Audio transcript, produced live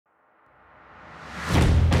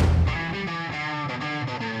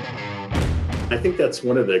I think that's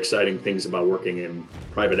one of the exciting things about working in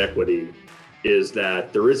private equity is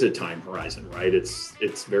that there is a time horizon, right?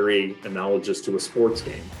 It's very analogous to a sports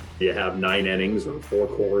game. You have 9 innings or 4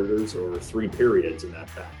 quarters or 3 periods in that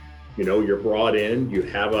fact. You know, you're brought in, you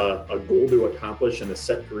have a goal to accomplish in a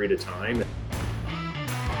set period of time.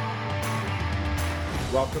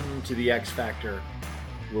 Welcome to the X Factor,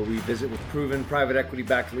 where we visit with proven private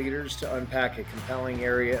equity-backed leaders to unpack a compelling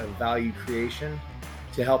area of value creation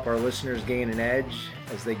to help our listeners gain an edge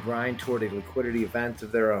as they grind toward a liquidity event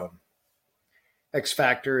of their own. X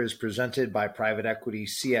Factor is presented by Private Equity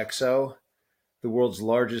CXO, the world's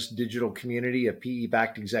largest digital community of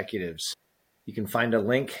PE-backed executives. You can find a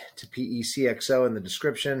link to PECXO in the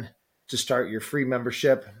description to start your free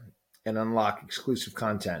membership and unlock exclusive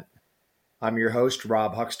content. I'm your host,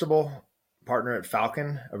 Rob Huxtable, partner at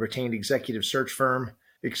Falcon, a retained executive search firm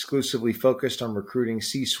exclusively focused on recruiting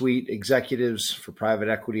C-suite executives for private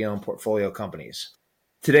equity-owned portfolio companies.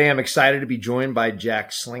 Today, I'm excited to be joined by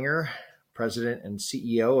Jack Slinger, President and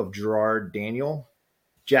CEO of Gerard Daniel.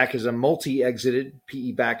 Jack is a multi-exited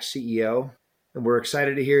PE-backed CEO, and we're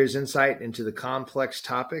excited to hear his insight into the complex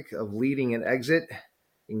topic of leading an exit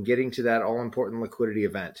and getting to that all-important liquidity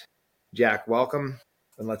event. Jack, welcome,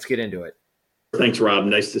 and let's get into it. Thanks, Rob.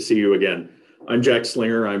 Nice to see you again. I'm Jack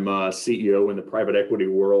Slinger. I'm a CEO in the private equity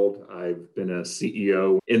world. I've been a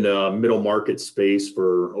CEO in the middle market space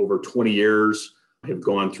for over 20 years. I have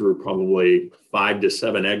gone through probably 5 to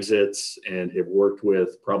 7 exits and have worked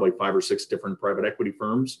with probably 5 or 6 different private equity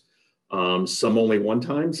firms. Some only one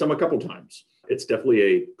time, some a couple times. It's definitely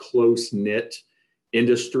a close-knit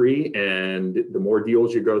industry, and the more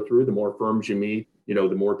deals you go through, the more firms you meet,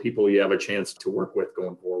 the more people you have a chance to work with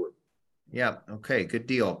going forward. Yeah. Okay. Good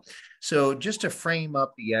deal. So just to frame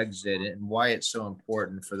up the exit and why it's so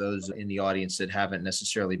important for those in the audience that haven't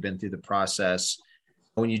necessarily been through the process,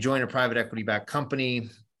 when you join a private equity-backed company,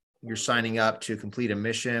 you're signing up to complete a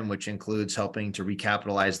mission, which includes helping to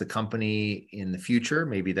recapitalize the company in the future.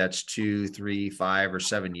 Maybe that's 2, 3, 5, or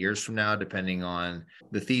 7 years from now, depending on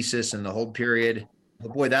the thesis and the hold period.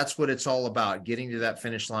 But boy, that's what it's all about, getting to that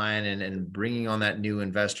finish line and bringing on that new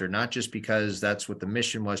investor, not just because that's what the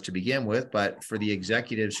mission was to begin with, but for the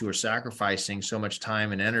executives who are sacrificing so much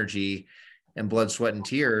time and energy and blood, sweat, and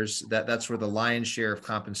tears, that's where the lion's share of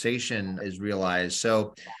compensation is realized.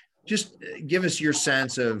 So just give us your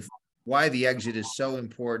sense of why the exit is so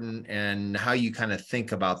important and how you kind of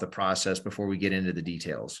think about the process before we get into the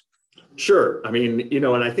details. Sure. I mean,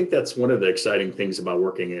 and I think that's one of the exciting things about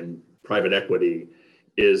working in private equity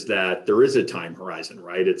is that there is a time horizon,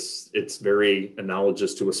 right? It's very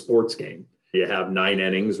analogous to a sports game. You have 9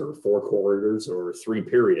 innings or 4 quarters or 3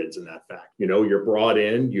 periods in that fact. You're brought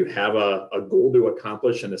in, you have a goal to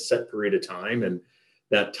accomplish in a set period of time. And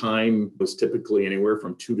that time was typically anywhere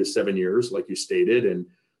from 2 to 7 years, like you stated. And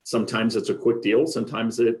sometimes it's a quick deal.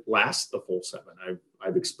 Sometimes it lasts the full 7.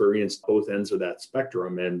 I've experienced both ends of that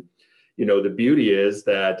spectrum. And, the beauty is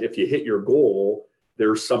that if you hit your goal,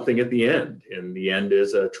 there's something at the end, and the end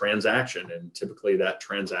is a transaction. And typically that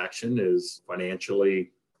transaction is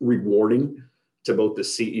financially rewarding to both the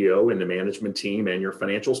CEO and the management team and your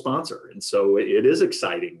financial sponsor. And so it is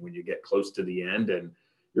exciting when you get close to the end and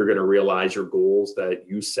you're going to realize your goals that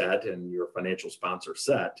you set and your financial sponsor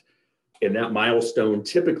set. And that milestone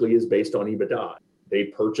typically is based on EBITDA. They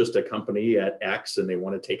purchased a company at X and they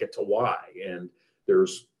want to take it to Y. And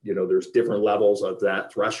there's different levels of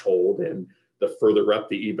that threshold. And the further up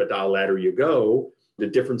the EBITDA ladder you go, the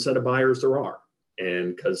different set of buyers there are.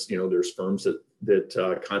 And because, there's firms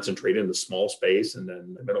that concentrate in the small space and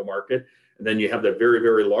then the middle market. And then you have the very,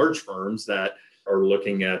 very large firms that are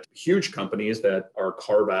looking at huge companies that are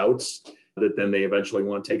carve-outs that then they eventually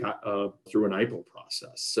want to take through an IPO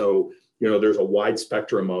process. So, there's a wide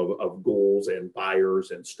spectrum of goals and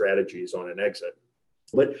buyers and strategies on an exit.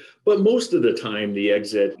 But most of the time, the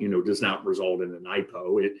exit, does not result in an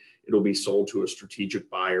IPO. It'll be sold to a strategic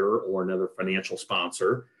buyer or another financial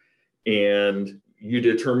sponsor. And you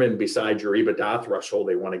determine besides your EBITDA threshold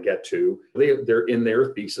they want to get to, they're in their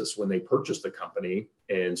thesis when they purchased the company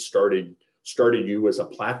and started you as a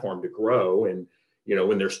platform to grow. And,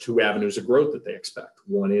 when there's 2 avenues of growth that they expect.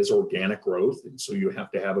 One is organic growth. And so you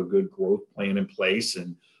have to have a good growth plan in place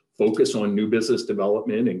and focus on new business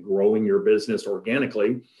development and growing your business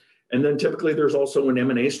organically. And then typically there's also an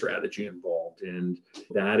M&A strategy involved. And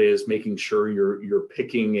that is making sure you're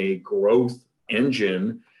picking a growth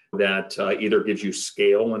engine that either gives you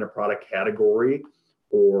scale in a product category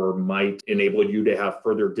or might enable you to have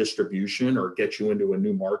further distribution or get you into a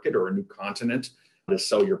new market or a new continent to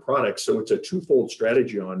sell your products. So it's a twofold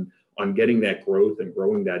strategy on getting that growth and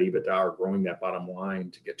growing that EBITDA or growing that bottom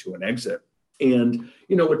line to get to an exit. And,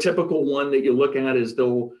 a typical one that you look at is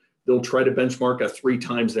they'll try to benchmark a 3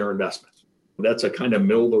 times their investment. That's a kind of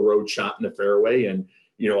middle of the road shot in the fairway. And,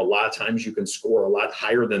 a lot of times you can score a lot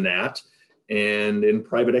higher than that. And in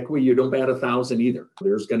private equity, you don't bat 1,000 either.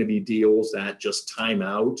 There's going to be deals that just time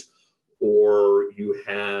out, or you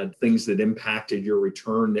had things that impacted your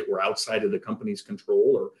return that were outside of the company's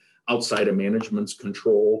control or outside of management's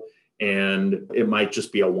control. And it might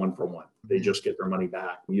just be a 1-for-1. They just get their money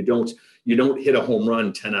back. You don't hit a home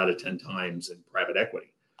run 10 out of 10 times in private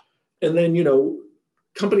equity. And then,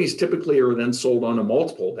 companies typically are then sold on a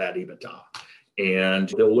multiple of that EBITDA. And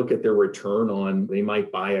they'll look at their return on, they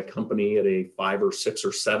might buy a company at a 5 or 6 or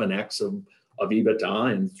 7x of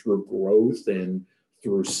EBITDA, and through growth and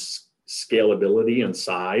through scalability and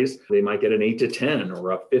size, they might get an 8 to 10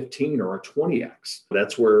 or a 15 or a 20x.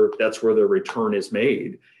 That's where the return is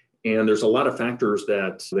made. And there's a lot of factors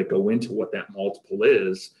that go into what that multiple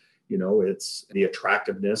is. It's the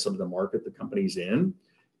attractiveness of the market the company's in.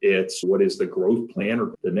 It's what is the growth plan,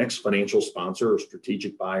 or the next financial sponsor or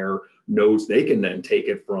strategic buyer knows they can then take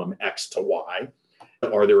it from X to Y.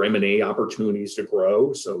 Are there M&A opportunities to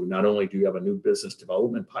grow? So not only do you have a new business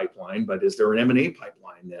development pipeline, but is there an M&A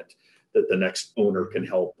pipeline that the next owner can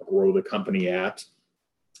help grow the company at?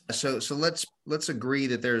 So let's agree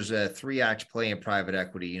that there's a 3-act play in private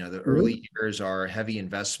equity. The early years are heavy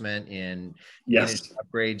investment in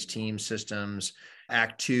upgrades, team systems.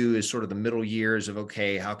 Act 2 is sort of the middle years of,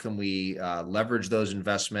 okay, how can we leverage those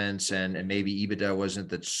investments? And maybe EBITDA wasn't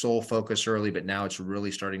the sole focus early, but now it's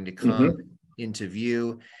really starting to come into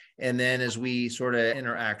view. And then as we sort of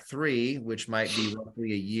enter Act 3, which might be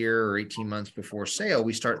roughly a year or 18 months before sale,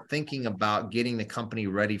 we start thinking about getting the company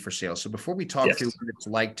ready for sale. So before we talk through what it's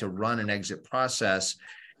like to run an exit process,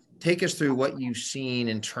 take us through what you've seen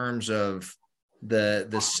in terms of the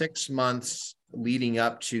 6 months leading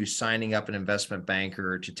up to signing up an investment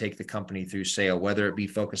banker to take the company through sale, whether it be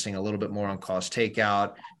focusing a little bit more on cost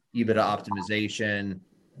takeout, EBITDA optimization.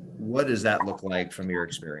 What does that look like from your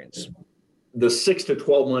experience? The 6 to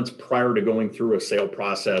 12 months prior to going through a sale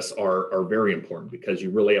process are very important, because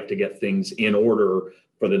you really have to get things in order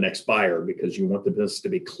for the next buyer, because you want the business to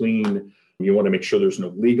be clean. You want to make sure there's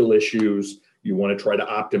no legal issues. You want to try to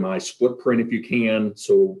optimize footprint if you can.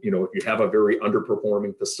 So, if you have a very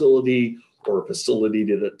underperforming facility or a facility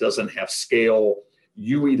that doesn't have scale,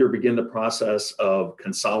 you either begin the process of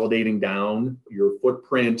consolidating down your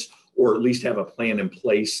footprint, or at least have a plan in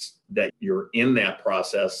place that you're in that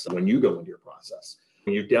process when you go into your process.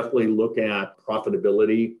 You definitely look at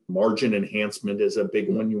profitability. Margin enhancement is a big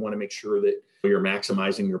one. You want to make sure that you're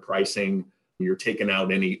maximizing your pricing. You're taking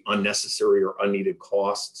out any unnecessary or unneeded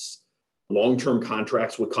costs. Long-term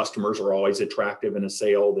contracts with customers are always attractive in a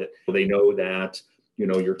sale, that they know that,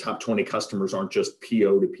 your top 20 customers aren't just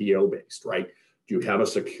PO to PO based, right? Do you have a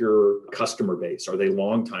secure customer base? Are they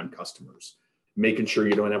longtime customers? Making sure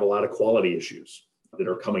you don't have a lot of quality issues that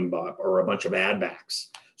are coming by, or a bunch of add backs.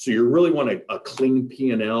 So you really want a clean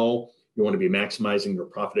P&L. You want to be maximizing your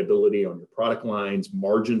profitability on your product lines.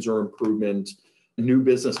 Margins are improvement. New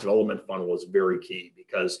business development funnel is very key,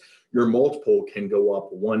 because your multiple can go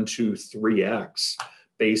up 1, 2, 3x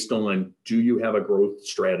based on, do you have a growth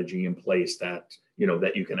strategy in place that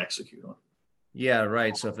you can execute on? Yeah,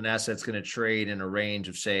 right. So if an asset's going to trade in a range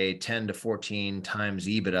of, say, 10 to 14 times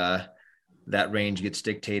EBITDA, that range gets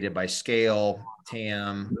dictated by scale,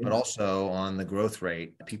 TAM, but also on the growth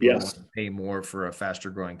rate. People want to pay more for a faster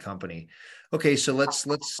growing company. Okay, so let's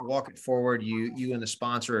walk it forward. You and the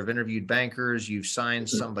sponsor have interviewed bankers. You've signed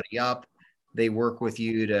somebody up. They work with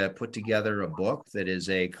you to put together a book that is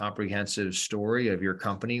a comprehensive story of your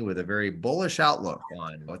company with a very bullish outlook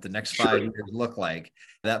on what the next 5 years look like.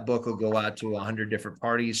 That book will go out to 100 different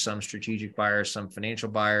parties, some strategic buyers, some financial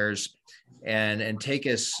buyers, and take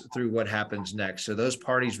us through what happens next. So those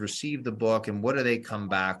parties receive the book, and what do they come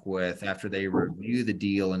back with after they review the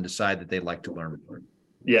deal and decide that they'd like to learn more?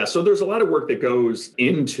 Yeah, so there's a lot of work that goes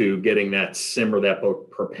into getting that SIM or that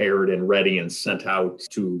book prepared and ready and sent out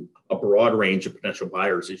to a broad range of potential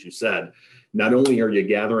buyers, as you said. Not only are you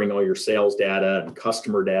gathering all your sales data and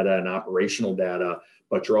customer data and operational data,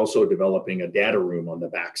 but you're also developing a data room on the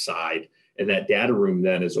backside. And that data room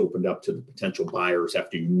then is opened up to the potential buyers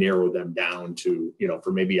after you narrow them down to,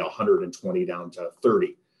 for maybe 120 down to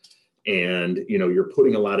 30. And, you're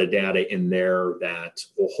putting a lot of data in there that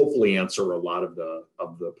will hopefully answer a lot of the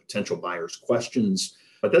potential buyers' questions.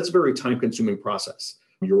 But that's a very time-consuming process.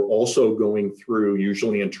 You're also going through,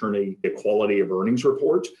 usually internally, the quality of earnings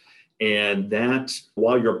report. And that,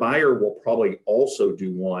 while your buyer will probably also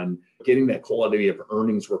do one, getting that quality of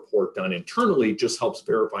earnings report done internally just helps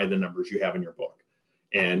verify the numbers you have in your book.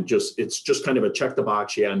 And it's just kind of a check the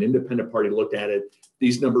box. Yeah, an independent party looked at it.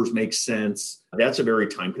 These numbers make sense. That's a very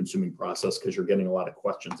time consuming process because you're getting a lot of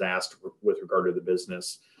questions asked with regard to the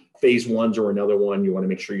business. Phase ones or another one, you want to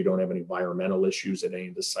make sure you don't have any environmental issues at any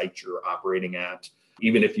of the sites you're operating at,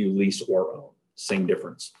 even if you lease or own, same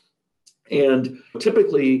difference. And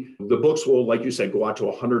typically the books will, like you said, go out to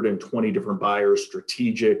 120 different buyers,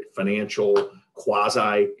 strategic, financial,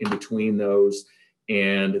 quasi in between those.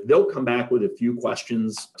 And they'll come back with a few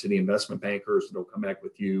questions to the investment bankers. They'll come back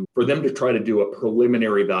with you for them to try to do a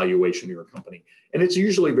preliminary valuation of your company. And it's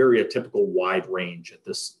usually very a typical wide range at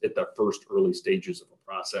the first early stages of a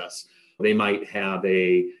process. They might have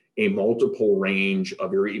a multiple range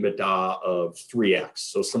of your EBITDA of 3x.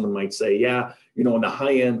 So someone might say, yeah, on the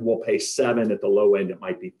high end, we'll pay 7. At the low end, it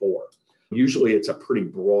might be 4. Usually it's a pretty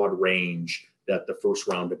broad range that the first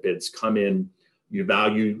round of bids come in. You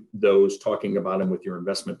value those, talking about them with your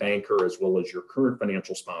investment banker as well as your current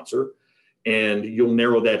financial sponsor, and you'll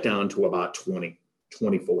narrow that down to about 20,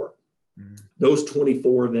 24. Mm-hmm. Those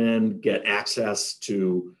 24 then get access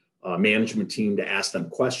to a management team to ask them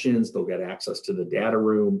questions. They'll get access to the data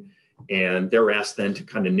room, and they're asked then to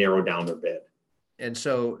kind of narrow down their bid. And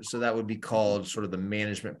so that would be called sort of the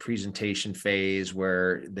management presentation phase,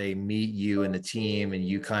 where they meet you and the team and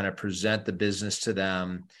you kind of present the business to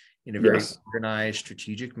them in a very organized,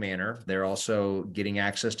 strategic manner. They're also getting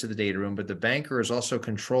access to the data room, but the banker is also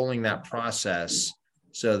controlling that process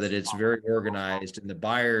so that it's very organized. And the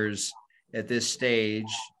buyers at this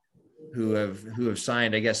stage who have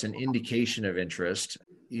signed, I guess, an indication of interest,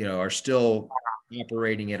 are still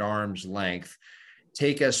operating at arm's length.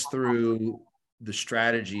 Take us through the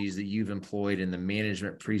strategies that you've employed in the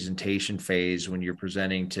management presentation phase when you're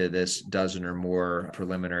presenting to this dozen or more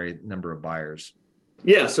preliminary number of buyers.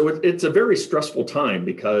 Yeah, so it's a very stressful time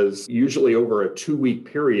because usually over a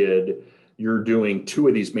 2-week period, you're doing 2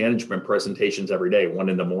 of these management presentations every day, one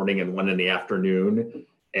in the morning and one in the afternoon.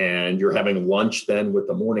 And you're having lunch then with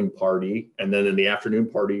the morning party. And then in the afternoon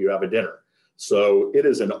party, you have a dinner. So it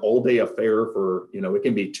is an all-day affair for, it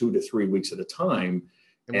can be 2 to 3 weeks at a time.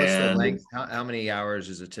 And what's the length? How many hours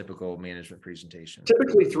is a typical management presentation?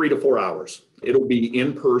 Typically 3 to 4 hours. It'll be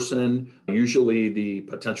in person. Usually the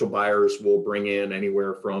potential buyers will bring in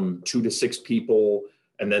anywhere from 2 to 6 people.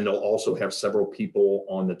 And then they'll also have several people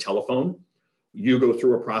on the telephone. You go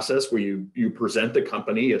through a process where you present the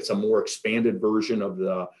company. It's a more expanded version of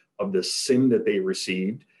the SIM that they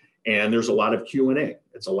received. And there's a lot of Q&A.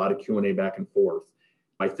 It's a lot of Q&A back and forth.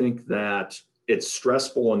 I think that it's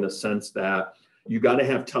stressful in the sense that you got to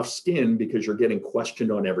have tough skin because you're getting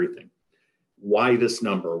questioned on everything. Why this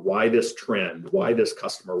number? Why this trend? Why this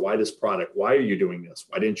customer? Why this product? Why are you doing this?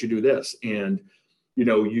 Why didn't you do this? And,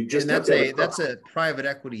 you just that's a private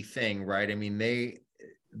equity thing, right? I mean,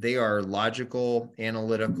 they are logical,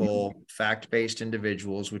 analytical, fact-based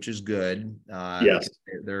individuals, which is good. Yes.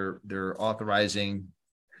 They're authorizing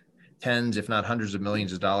tens, if not hundreds of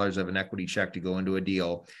millions of dollars of an equity check to go into a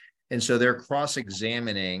deal. And so they're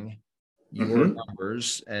cross-examining your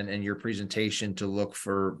numbers and your presentation to look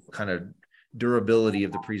for kind of durability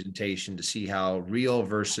of the presentation, to see how real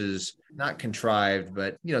versus not contrived,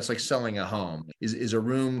 but it's like selling a home. Is a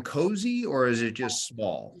room cozy or is it just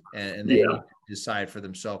small? And they decide for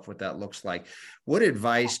themselves what that looks like. What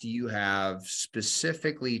advice do you have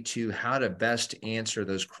specifically to how to best answer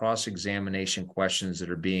those cross-examination questions that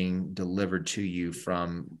are being delivered to you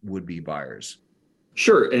from would-be buyers?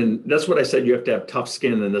 Sure. And that's what I said. You have to have tough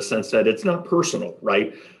skin in the sense that it's not personal,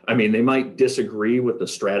 right? I mean, they might disagree with the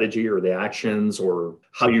strategy or the actions or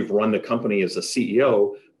how you've run the company as a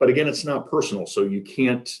CEO, but again, it's not personal. So you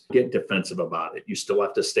can't get defensive about it. You still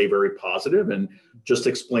have to stay very positive and just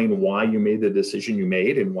explain why you made the decision you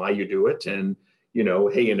made and why you do it. And,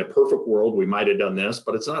 hey, in a perfect world, we might have done this,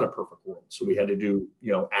 but it's not a perfect world. So we had to do,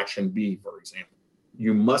 action B, for example.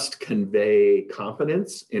 You must convey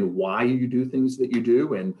confidence in why you do things that you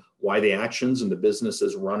do and why the actions and the business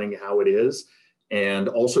is running how it is, and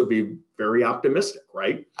also be very optimistic,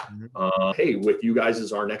 right? Mm-hmm. Hey, with you guys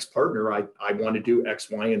as our next partner, I want to do X,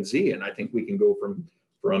 Y, and Z, and I think we can go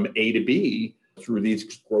from A to B through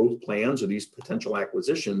these growth plans or these potential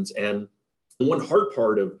acquisitions. And one hard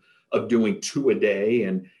part of doing 2 a day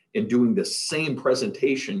and doing the same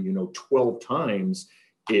presentation, 12 times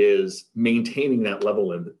is maintaining that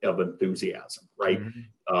level of enthusiasm, right?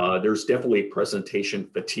 Mm-hmm. There's definitely presentation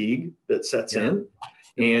fatigue that sets in,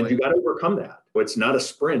 and you got to overcome that. It's not a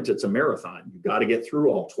sprint, it's a marathon. You got to get through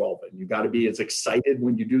all 12, and you got to be as excited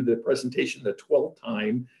when you do the presentation the 12th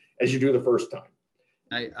time as you do the first time.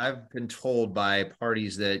 I've been told by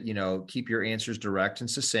parties that, keep your answers direct and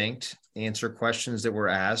succinct, answer questions that were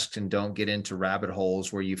asked, and don't get into rabbit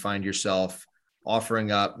holes where you find yourself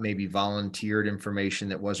offering up maybe volunteered information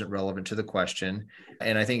that wasn't relevant to the question.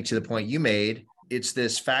 And I think to the point you made, it's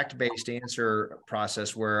this fact-based answer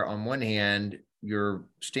process where on one hand, you're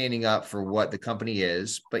standing up for what the company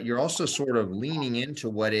is, but you're also sort of leaning into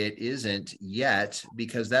what it isn't yet,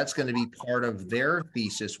 because that's going to be part of their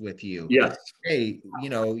thesis with you. Yes. Hey,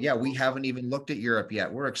 we haven't even looked at Europe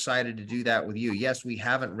yet. We're excited to do that with you. Yes, we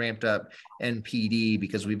haven't ramped up NPD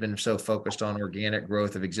because we've been so focused on organic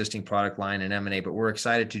growth of existing product line and M&A, but we're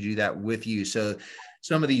excited to do that with you. So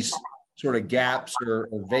some of these sort of gaps or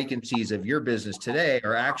vacancies of your business today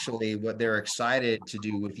are actually what they're excited to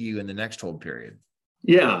do with you in the next hold period.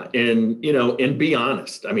 Yeah. And be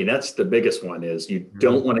honest. I mean, that's the biggest one is you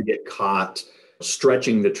don't want to get caught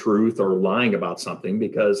stretching the truth or lying about something,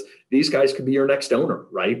 because these guys could be your next owner,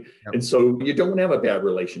 right? Yep. And so you don't have a bad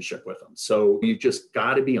relationship with them. So you just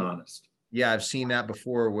got to be honest. Yeah, I've seen that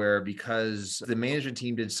before where because the management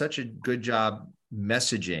team did such a good job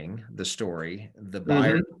messaging the story, the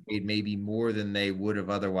buyer paid maybe more than they would have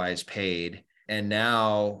otherwise paid. And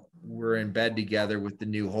now we're in bed together with the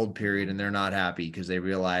new hold period and they're not happy because they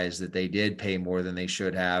realize that they did pay more than they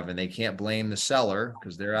should have. And they can't blame the seller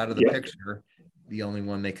because they're out of the picture. The only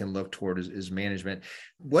one they can look toward is management.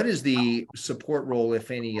 What is the support role,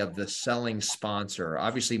 if any, of the selling sponsor?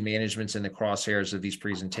 Obviously, management's in the crosshairs of these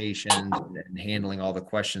presentations and handling all the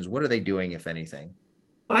questions. What are they doing, if anything?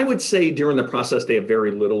 I would say during the process, they have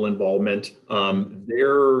very little involvement.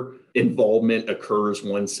 Their involvement occurs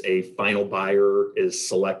once a final buyer is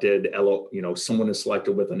selected, someone is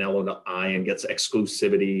selected with an LOI and gets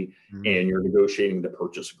exclusivity and you're negotiating the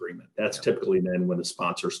purchase agreement. That's typically then when the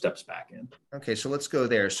sponsor steps back in. Okay, so let's go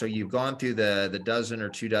there. So you've gone through the dozen or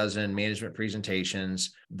 2 dozen management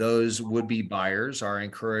presentations. Those would-be buyers are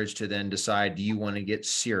encouraged to then decide, do you want to get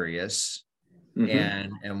serious?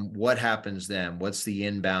 And what happens then? What's the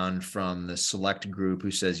inbound from the select group who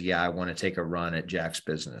says, yeah, I want to take a run at Jack's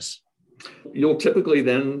business? You'll typically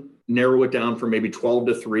then narrow it down from maybe 12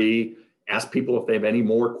 to 3, ask people if they have any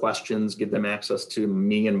more questions, give them access to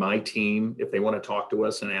me and my team if they want to talk to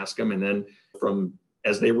us and ask them. And then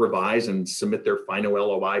as they revise and submit their final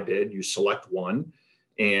LOI bid, you select one.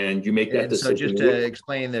 And you make that decision. So just to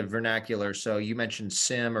explain the vernacular, so you mentioned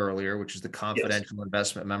SIM earlier, which is the Confidential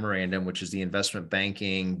Investment Memorandum, which is the investment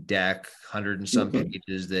banking deck, 100 and some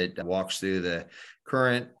pages that walks through the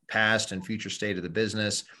current, past, and future state of the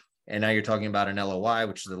business. And now you're talking about an LOI,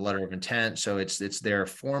 which is the letter of intent. So it's their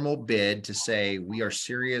formal bid to say, we are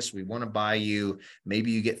serious, we want to buy you.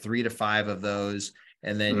 Maybe you get 3 to 5 of those.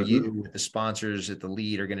 And then you, with the sponsors at the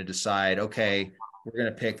lead, are going to decide, okay, we're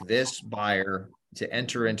going to pick this buyer to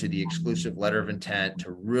enter into the exclusive letter of intent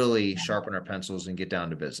to really sharpen our pencils and get down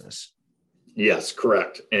to business. Yes,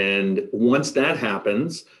 correct. And once that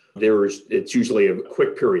happens, it's usually a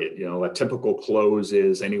quick period. A typical close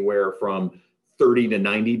is anywhere from 30 to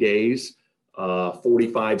 90 days.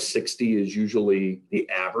 45, 60 is usually the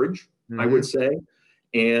average, I would say.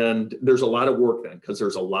 And there's a lot of work then because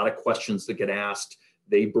there's a lot of questions that get asked.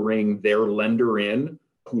 They bring their lender in,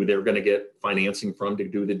 who they're going to get financing from to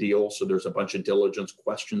do the deal. So there's a bunch of diligence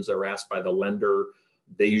questions that are asked by the lender.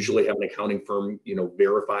 They usually have an accounting firm,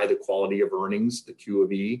 verify the quality of earnings, the Q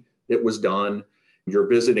of E that was done. You're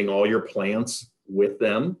visiting all your plants with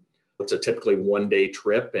them. It's a typically 1-day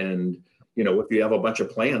trip. And, if you have a bunch of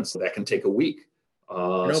plants, that can take a week.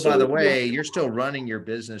 By the way, you're still running your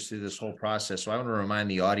business through this whole process. So I want to remind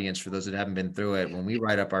the audience, for those that haven't been through it, when we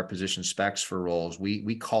write up our position specs for roles,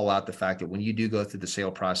 we call out the fact that when you do go through the sale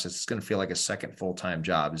process, it's going to feel like a second full-time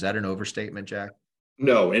job. Is that an overstatement, Jack?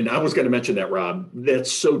 No. And I was going to mention that, Rob. That's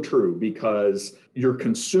so true because you're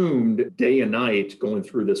consumed day and night going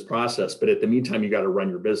through this process. But at the meantime, you got to run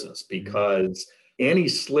your business because any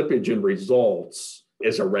slippage in results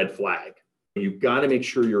is a red flag. You've got to make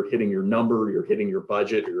sure you're hitting your number, you're hitting your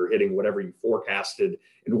budget, or you're hitting whatever you forecasted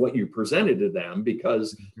and what you presented to them,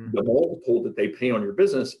 because the multiple that they pay on your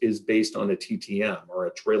business is based on a TTM or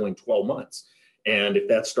a trailing 12 months. And if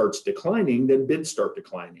that starts declining, then bids start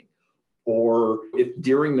declining. Or if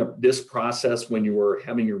during this process, when you were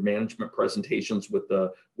having your management presentations with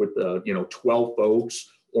the 12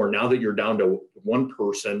 folks, or now that you're down to one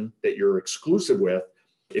person that you're exclusive with,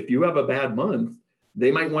 if you have a bad month, they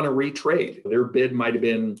might want to retrade. Their bid might have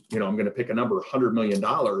been, I'm going to pick a number, $100 million.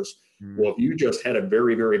 Well, if you just had a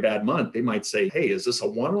very, very bad month, they might say, hey, is this a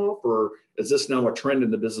one-off or is this now a trend in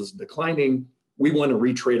the business declining? We want to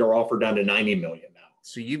retrade our offer down to $90 million now.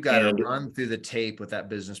 So you've got And to run through the tape with that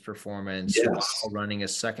business performance, yes, while running a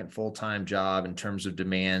second full-time job in terms of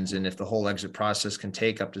demands. And if the whole exit process can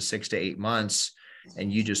take up to 6 to 8 months,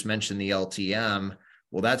 and you just mentioned the LTM,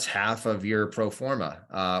 well, that's half of your pro forma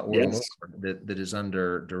or yes, more that is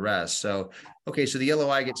under duress. So, okay, so the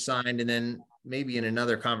LOI gets signed, and then maybe in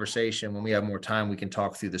another conversation, when we have more time, we can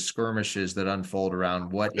talk through the skirmishes that unfold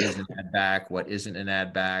around what is an add back, what isn't an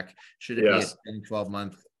add back. Should it be a yes. 10,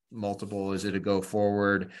 12-month multiple? Is it a go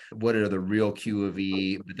forward? What are the real Q of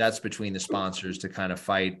E? But that's between the sponsors to kind of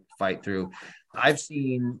fight through. I've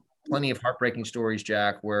seen plenty of heartbreaking stories,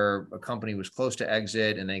 Jack, where a company was close to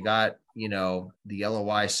exit and they got, the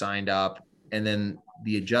LOI signed up, and then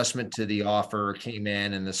the adjustment to the offer came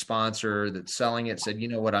in and the sponsor that's selling it said, you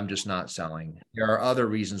know what, I'm just not selling. There are other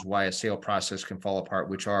reasons why a sale process can fall apart,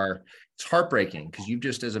 which are, it's heartbreaking because you've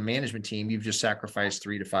just, as a management team, you've just sacrificed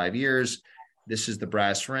 3 to 5 years. This is the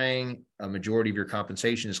brass ring. A majority of your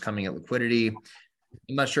compensation is coming at liquidity.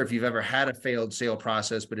 I'm not sure if you've ever had a failed sale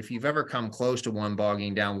process, but if you've ever come close to one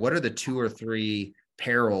bogging down, what are the 2 or 3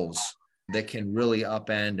 perils that can really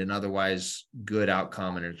upend an otherwise good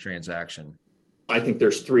outcome in a transaction? I think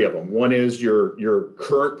there's 3 of them. One is your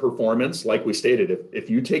current performance. Like we stated, if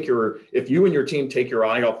you and your team take your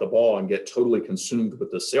eye off the ball and get totally consumed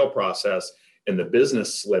with the sale process and the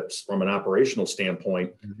business slips from an operational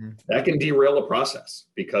standpoint, that can derail the process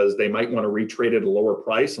because they might want to retrade at a lower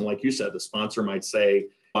price. And like you said, the sponsor might say,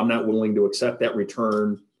 I'm not willing to accept that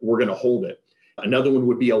return. We're going to hold it. Another one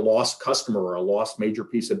would be a lost customer or a lost major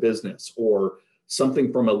piece of business, or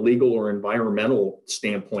something from a legal or environmental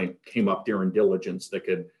standpoint came up during diligence that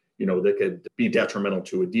could be detrimental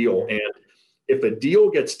to a deal. And if a deal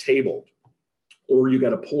gets tabled or you got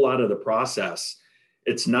to pull out of the process,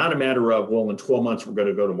 it's not a matter of, well, in 12 months, we're going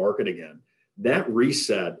to go to market again. That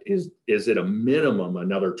reset is at a minimum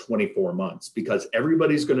another 24 months because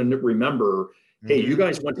everybody's going to remember, hey, you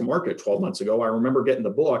guys went to market 12 months ago. I remember getting the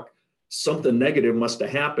book. Something negative must have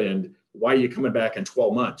happened. Why are you coming back in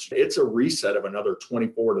 12 months? It's a reset of another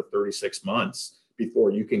 24 to 36 months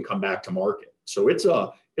before you can come back to market. So it's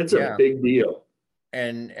a big deal.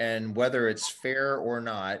 And whether it's fair or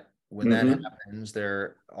not, when that happens,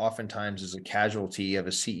 there oftentimes is a casualty of a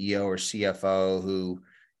CEO or CFO who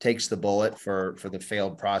takes the bullet for the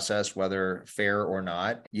failed process, whether fair or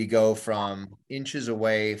not. You go from inches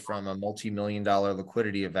away from a multi-million-dollar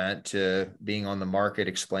liquidity event to being on the market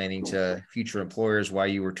explaining to future employers why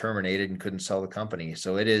you were terminated and couldn't sell the company.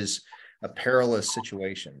 So it is a perilous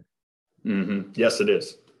situation. Yes, it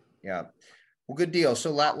is. Yeah. Well, good deal.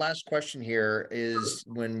 So last question here is,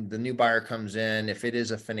 when the new buyer comes in, if it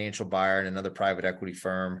is a financial buyer and another private equity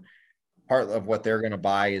firm, part of what they're going to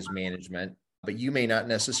buy is management, but you may not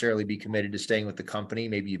necessarily be committed to staying with the company.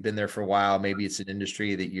 Maybe you've been there for a while. Maybe it's an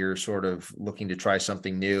industry that you're sort of looking to try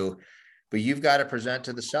something new, but you've got to present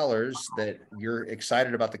to the sellers that you're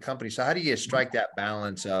excited about the company. So how do you strike that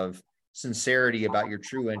balance of sincerity about your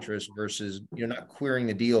true interest versus not queering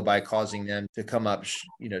the deal by causing them to come up,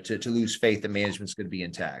 to lose faith that management's going to be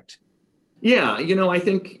intact? Yeah, I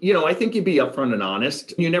think you'd be upfront and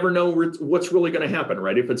honest. You never know what's really going to happen,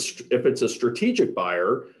 right? If it's a strategic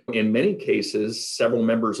buyer, in many cases, several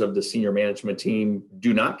members of the senior management team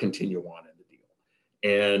do not continue on in the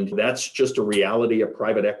deal. And that's just a reality of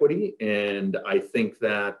private equity. And I think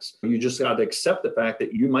that you just got to accept the fact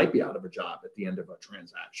that you might be out of a job at the end of a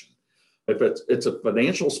transaction. If it's a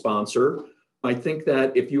financial sponsor, I think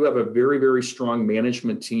that if you have a very, very strong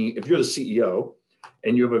management team, if you're the CEO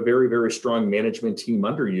and you have a very, very strong management team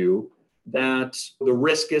under you, that the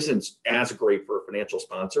risk isn't as great for a financial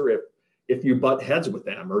sponsor if you butt heads with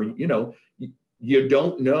them, or you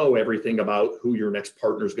don't know everything about who your next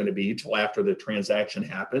partner is going to be till after the transaction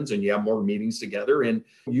happens and you have more meetings together, and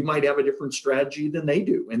you might have a different strategy than they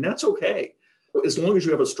do, and that's okay. As long as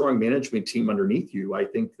you have a strong management team underneath you, I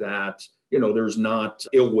think that, there's not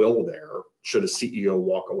ill will there should a CEO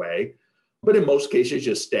walk away. But in most cases,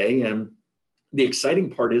 you stay. And the exciting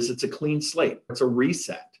part is it's a clean slate. It's a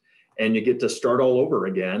reset. And you get to start all over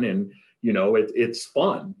again. And, it's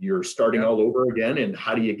fun. You're starting all over again. And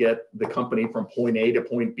how do you get the company from point A to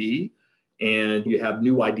point B? And you have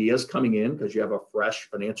new ideas coming in because you have a fresh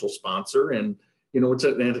financial sponsor. And, it's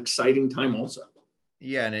an exciting time also.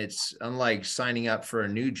 Yeah. And it's unlike signing up for a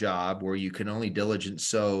new job where you can only diligence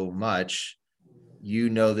so much.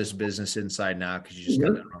 This business inside now because you just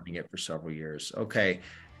got been running it for several years. Okay.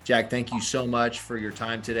 Jack, thank you so much for your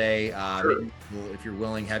time today. Sure. Maybe we'll, if you're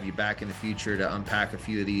willing, have you back in the future to unpack a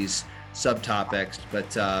few of these subtopics. But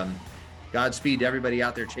Godspeed to everybody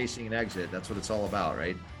out there chasing an exit. That's what it's all about,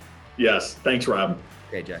 right? Yes. Thanks, Rob.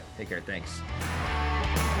 Okay, Jack. Take care. Thanks.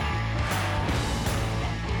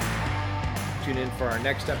 tune in for our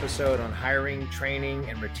next episode on hiring, training,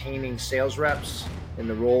 and retaining sales reps and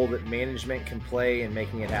the role that management can play in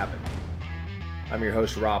making it happen. I'm your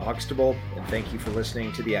host, Rob Huxtable, and thank you for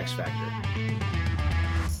listening to The X Factor.